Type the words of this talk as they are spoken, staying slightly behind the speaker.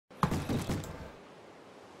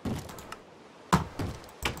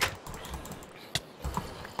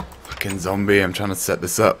Fucking zombie, I'm trying to set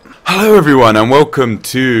this up. Hello everyone and welcome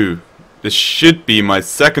to... This should be my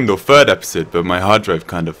second or third episode, but my hard drive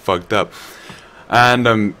kind of fucked up.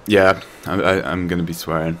 And yeah, I'm gonna be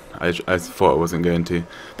swearing. I thought I wasn't going to.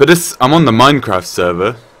 But I'm on the MyneCraft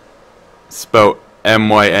server. Spelled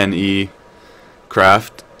M-Y-N-E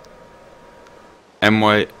Craft.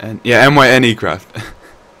 M-Y-N-E Craft.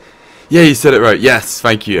 Yeah, you said it right. Yes,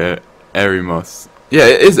 thank you, Erimos. Yeah,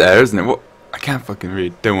 it is Air, isn't it? What? I can't fucking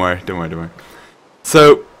read. Don't worry.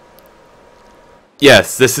 So,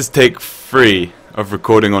 yes, this is take 3 of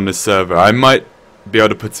recording on this server. I might be able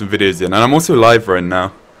to put some videos in, and I'm also live right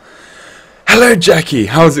now. Hello, Jackie.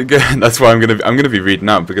 How's it going? That's why I'm gonna be reading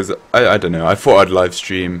out because I don't know. I thought I'd live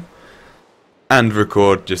stream and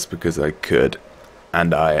record just because I could,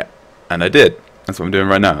 and I did. That's what I'm doing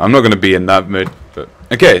right now. I'm not gonna be in that mode, but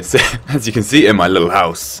okay. So as you can see in my little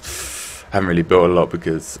house, I haven't really built a lot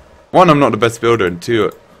because 1, I'm not the best builder, and 2,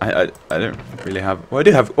 I don't really have. Well, I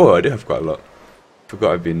do have quite a lot.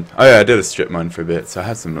 Forgot I've been. Oh yeah, I did a strip mine for a bit, so I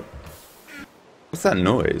had some. What's that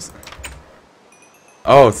noise?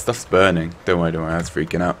 Oh, stuff's burning. Don't worry, I was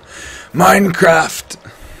freaking out. MyneCraft!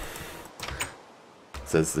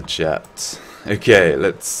 Says the chat. Okay,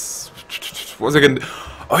 let's... What was I gonna do?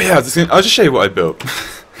 Oh yeah, I'll just show you what I built.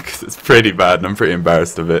 Because it's pretty bad and I'm pretty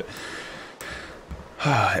embarrassed of it.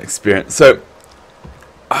 Experience. So,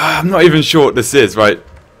 I'm not even sure what this is, right?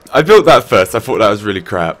 I built that first. I thought that was really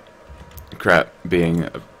crap. Crap being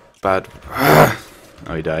a bad...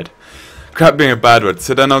 Oh, he died. Crap being a bad word.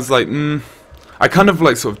 So then I was like, I kind of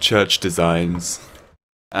like sort of church designs.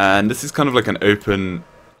 And this is kind of like an open...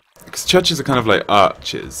 Because churches are kind of like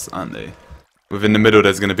arches, aren't they? Within the middle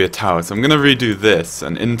there's going to be a tower. So I'm going to redo this.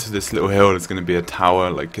 And into this little hill there's going to be a tower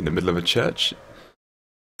like in the middle of a church.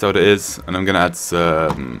 That's what it is. And I'm going to add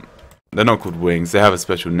some... They're not called wings. They have a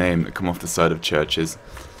special name that come off the side of churches.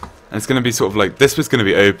 And it's going to be sort of like... This was going to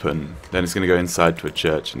be open. Then it's going to go inside to a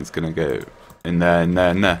church. And it's going to go in there, in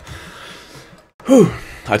there, in there. Whew,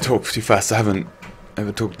 I talk too fast. I haven't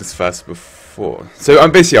ever talked this fast before. So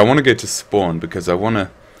basically I want to go to spawn because I want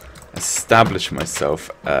to establish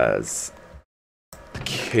myself as the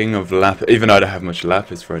king of lapis. Even though I don't have much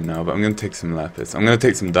lapis right now, but I'm going to take some lapis. I'm going to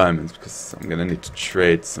take some diamonds because I'm going to need to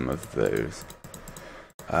trade some of those.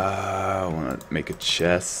 I want to make a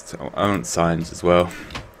chest. I want signs as well.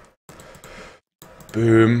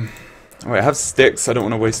 Boom. Oh wait, I have sticks. I don't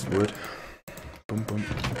want to waste wood. Boom, boom.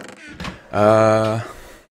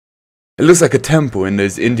 It looks like a temple in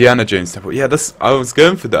those Indiana Jones temple. Yeah, I was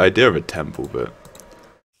going for the idea of a temple, but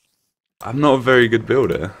I'm not a very good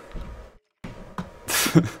builder.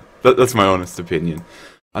 That's my honest opinion.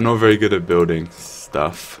 I'm not very good at building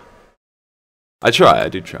stuff. I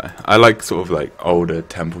do try. I like sort of like older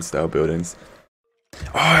temple style buildings.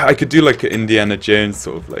 Oh, I could do like an Indiana Jones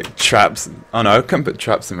sort of like traps. Oh no, I can't put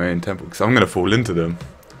traps in my own temple because I'm gonna fall into them.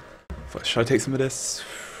 Should I take some of this?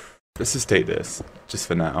 Let's just take this, just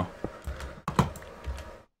for now.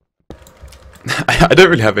 I don't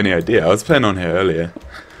really have any idea. I was playing on here earlier.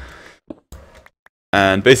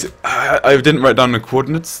 And basically, I didn't write down the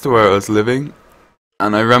coordinates to where I was living.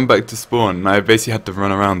 And I ran back to spawn, and I basically had to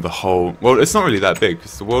run around the whole... Well, it's not really that big,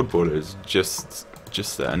 because the world border is just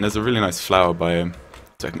there. And there's a really nice flower biome,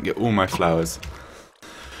 so I can get all my flowers.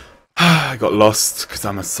 I got lost, because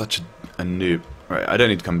I'm such a noob. Right, I don't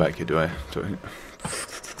need to come back here, do I?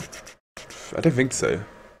 I don't think so.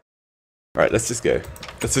 Right, let's just go.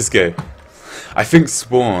 Let's just go. I think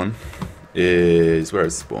spawn is... Where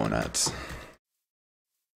is spawn at?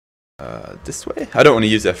 This way? I don't want to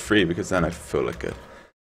use F3 because then I feel like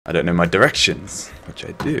I don't know my directions, which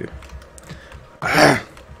I do.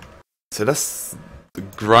 So that's the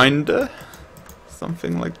grinder?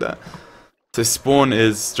 Something like that. So spawn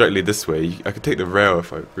is directly this way. I could take the rail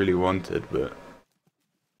if I really wanted, but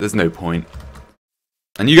there's no point.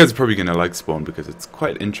 And you guys are probably gonna like spawn because it's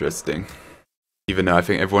quite interesting. Even though I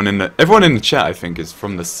think everyone in the chat I think is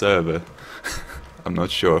from the server. I'm not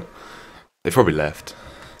sure. They probably left.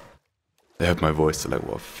 They heard my voice, they're like,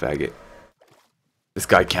 what a faggot. This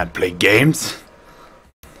guy can't play games.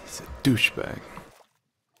 He's a douchebag.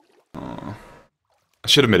 Aww. I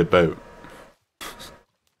should have made a boat.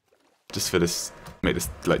 Just for this, make this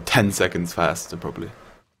like 10 seconds faster probably.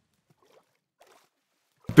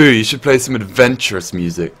 Boo, you should play some adventurous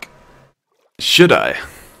music. Should I?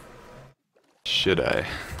 Should I?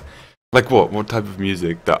 Like what? What type of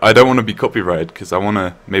music? That I don't want to be copyrighted because I want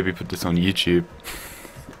to maybe put this on YouTube.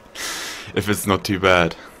 If it's not too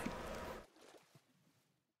bad.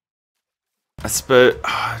 I suppose...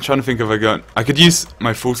 I'm trying to think if I could use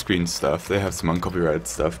my full screen stuff. They have some uncopyrighted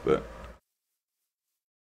stuff, but...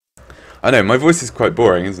 I know, my voice is quite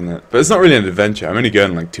boring, isn't it? But it's not really an adventure. I'm only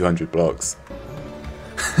going like 200 blocks.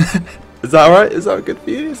 Is that alright? Is that good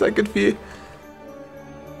for you? Is that good for you?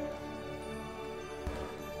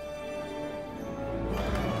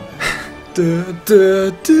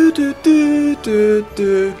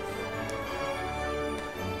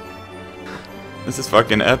 This is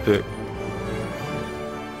fucking epic.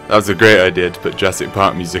 That was a great idea to put Jurassic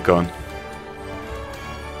Park music on.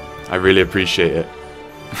 I really appreciate it.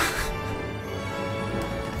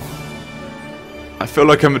 I feel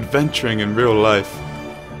like I'm adventuring in real life.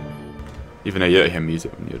 Even though you don't hear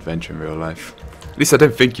music when you adventure in real life. At least I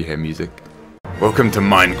don't think you hear music. Welcome to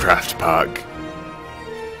MyneCraft Park.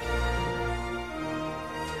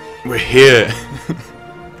 We're here.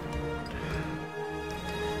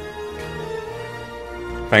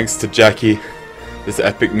 Thanks to Jackie, this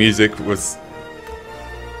epic music was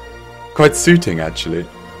quite suiting actually.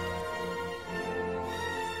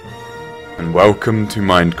 And welcome to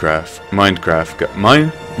MyneCraft. MyneCraft,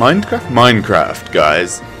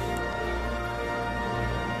 guys.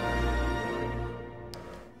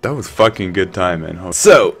 That was fucking good time, man.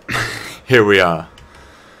 So, here we are.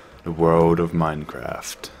 The world of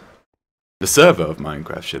MyneCraft. The server of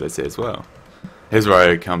MyneCraft, should I say as well. Here's where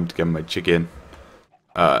I come to get my chicken.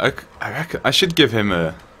 I reckon I should give him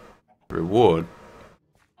a reward.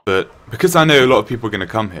 But, because I know a lot of people are going to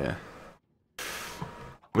come here,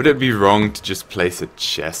 would it be wrong to just place a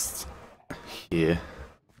chest here?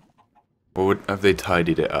 Or have they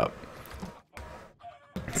tidied it up?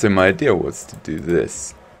 So my idea was to do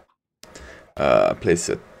this. Place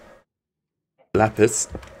a lapis,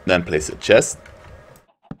 then place a chest,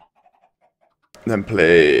 then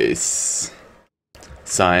place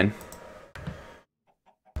sign.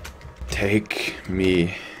 Take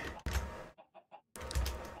me.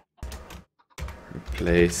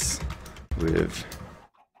 Replace with.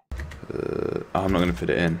 Oh, I'm not going to fit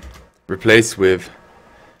it in. Replace with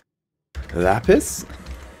lapis.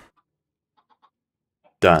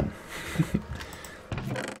 Done.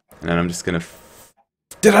 And then I'm just gonna.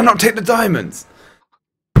 Did I not take the diamonds?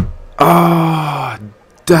 Ah, oh,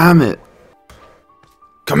 damn it!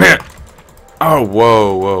 Come here! Oh,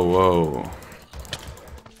 whoa, whoa, whoa!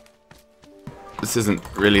 This isn't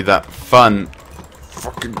really that fun.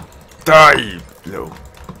 Fucking die, little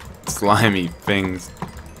slimy things.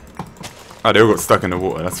 Oh, they all got stuck in the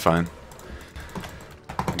water. That's fine.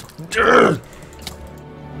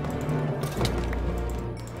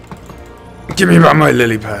 Give me back my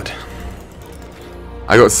lily pad.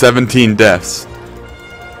 I got 17 deaths.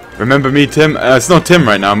 Remember me, Tim? It's not Tim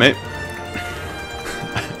right now, mate.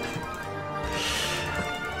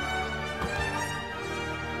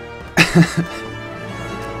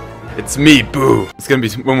 It's me, Boo. It's gonna be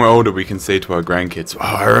when we're older we can say to our grandkids, "Oh,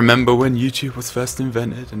 I remember when YouTube was first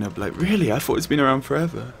invented," and they'll be like, "Really? I thought it's been around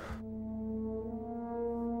forever."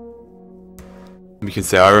 We can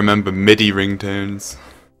say, "I remember MIDI ringtones.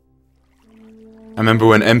 I remember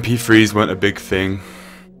when MP3s weren't a big thing."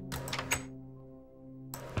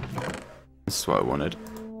 This is what I wanted.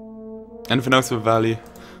 Anything else of value?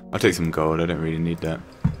 I'll take some gold, I don't really need that.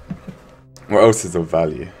 What else is of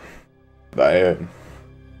value that I own?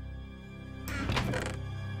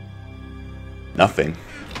 Nothing.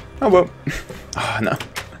 Oh well. Oh no.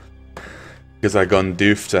 Because I gone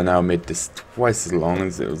doofed, I now made this twice as long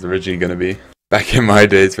as it was originally going to be. Back in my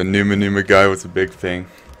days when Numa Guy was a big thing.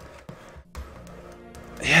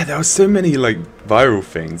 Yeah, there were so many like viral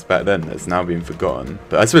things back then that's now been forgotten.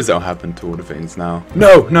 But I suppose that'll happen to all the things now.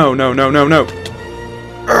 No, no, no, no, no, no.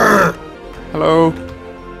 Hello.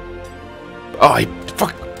 Oh,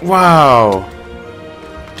 fuck. Wow.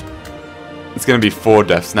 It's gonna be 4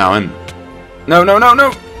 deaths now, and no, no, no,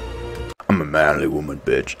 no. I'm a manly woman,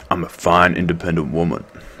 bitch. I'm a fine, independent woman.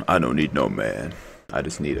 I don't need no man. I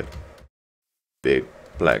just need a big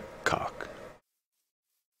black cock.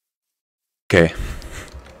 Okay.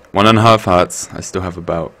 1.5 hearts. I still have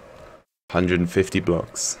about 150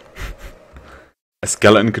 blocks. A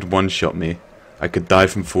skeleton could one-shot me. I could die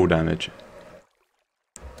from full damage.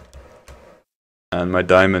 And my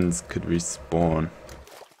diamonds could respawn.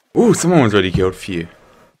 Ooh, someone was already killed. Phew.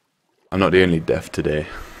 I'm not the only death today.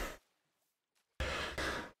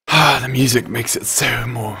 Ah, the music makes it so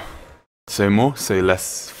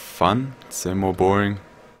less fun, so more boring.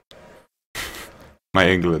 My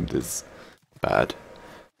England is bad.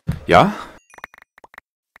 Yeah?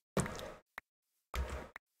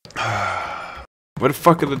 Where the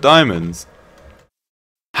fuck are the diamonds?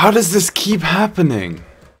 How does this keep happening?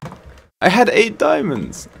 I had 8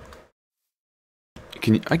 diamonds.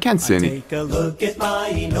 Can you, I can't see any. Take a look at my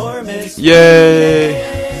enormous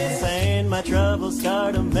Yay! and my troubles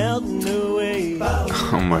start a melting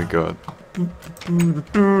Oh my god.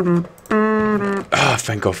 Ah,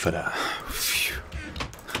 thank god for that. Phew.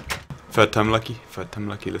 Third time lucky,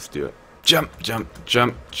 let's do it. Jump, jump,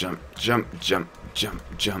 jump, jump, jump, jump, jump,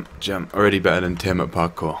 jump, jump. Already better than Tim at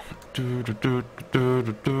parkour.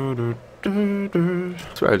 I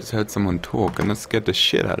swear I just heard someone talk and that scared the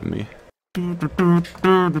shit out of me.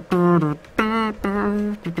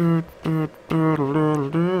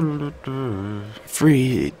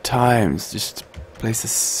 3 times just to place a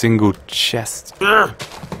single chest.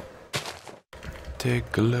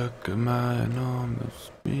 Take a look at my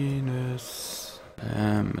enormous penis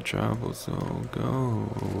and my troubles all go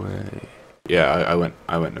away. Yeah, I went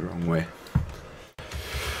the wrong way.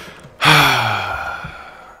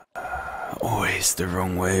 Always the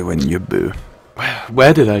wrong way when you boo.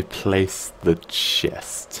 Where did I place the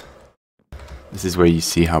chest? This is where you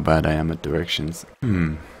see how bad I am at directions.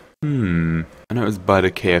 I know it was by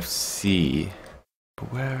the KFC.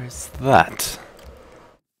 But where is that?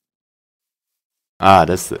 Ah,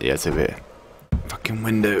 that's the, yeah, it's over here. Fucking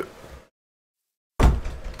window.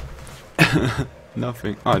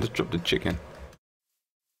 Nothing. Oh, I just dropped a chicken.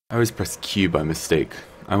 I always press Q by mistake.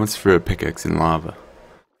 I once threw a pickaxe in lava.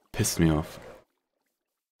 Pissed me off.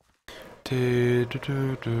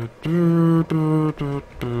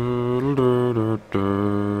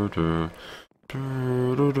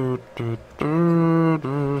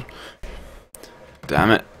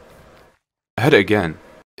 Damn it. I heard it again.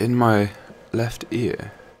 In my left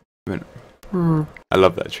ear. I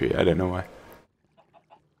love that tree, I don't know why.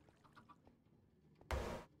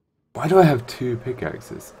 Why do I have 2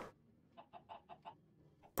 pickaxes?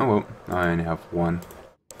 Oh well, I only have 1.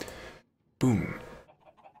 Boom.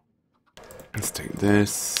 Let's take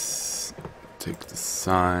this. Take the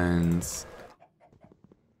signs.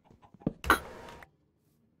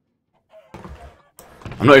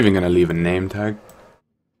 I'm not even gonna leave a name tag.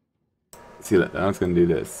 See that? I was gonna do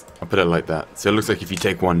this. I'll put it like that. So it looks like if you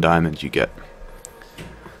take 1 diamond, you get.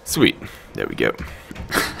 Sweet. There we go.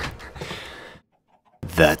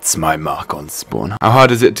 That's my mark on spawn. How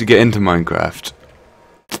hard is it to get into Minecraft?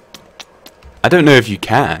 I don't know if you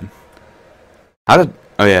can. How did?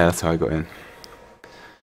 Oh yeah, that's how I got in.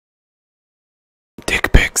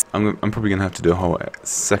 Dick pics. I'm probably gonna have to do a whole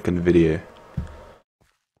second video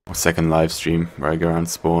or second live stream where I go around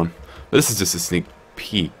spawn. But this is just a sneak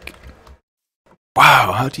peek.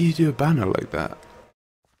 Wow, how do you do a banner like that?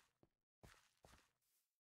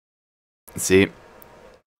 See,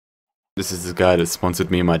 this is the guy that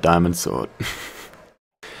sponsored me my diamond sword.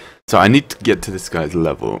 So I need to get to this guy's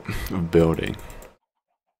level of building.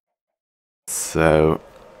 So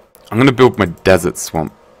I'm gonna build my desert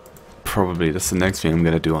swamp. Probably that's the next thing I'm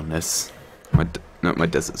gonna do on this. Not my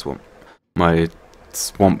desert swamp. My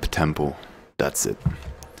swamp temple. That's it.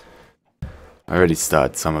 I already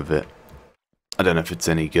started some of it. I don't know if it's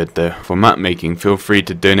any good though. For map making, feel free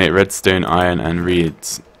to donate redstone, iron, and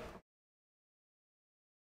reeds.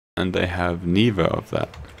 And they have neither of that.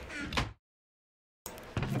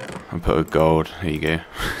 I'll put a gold. There you go.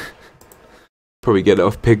 Probably get it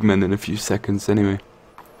off pigment in a few seconds anyway.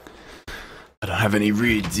 I don't have any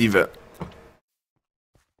reeds either.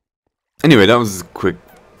 Anyway, that was a quick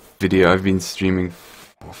video. I've been streaming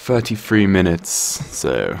for 33 minutes,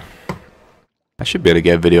 so I should be able to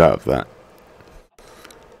get a video out of that.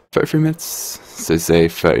 33 minutes? So say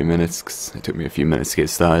 30 minutes, because it took me a few minutes to get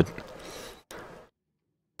started.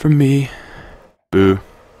 From me, boo.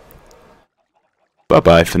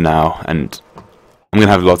 Bye-bye for now, and I'm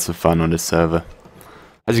gonna have lots of fun on this server.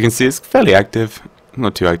 As you can see, it's fairly active.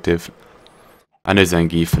 Not too active. I know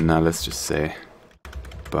Zangief, and now let's just say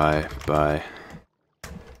bye-bye.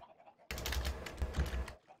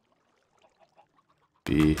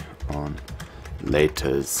 Be on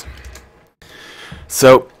laters.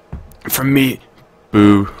 So, from me,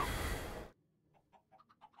 boo.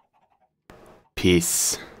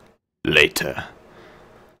 Peace. Later.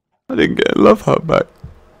 I didn't get a love heart back.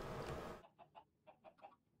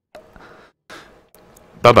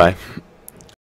 Bye-bye.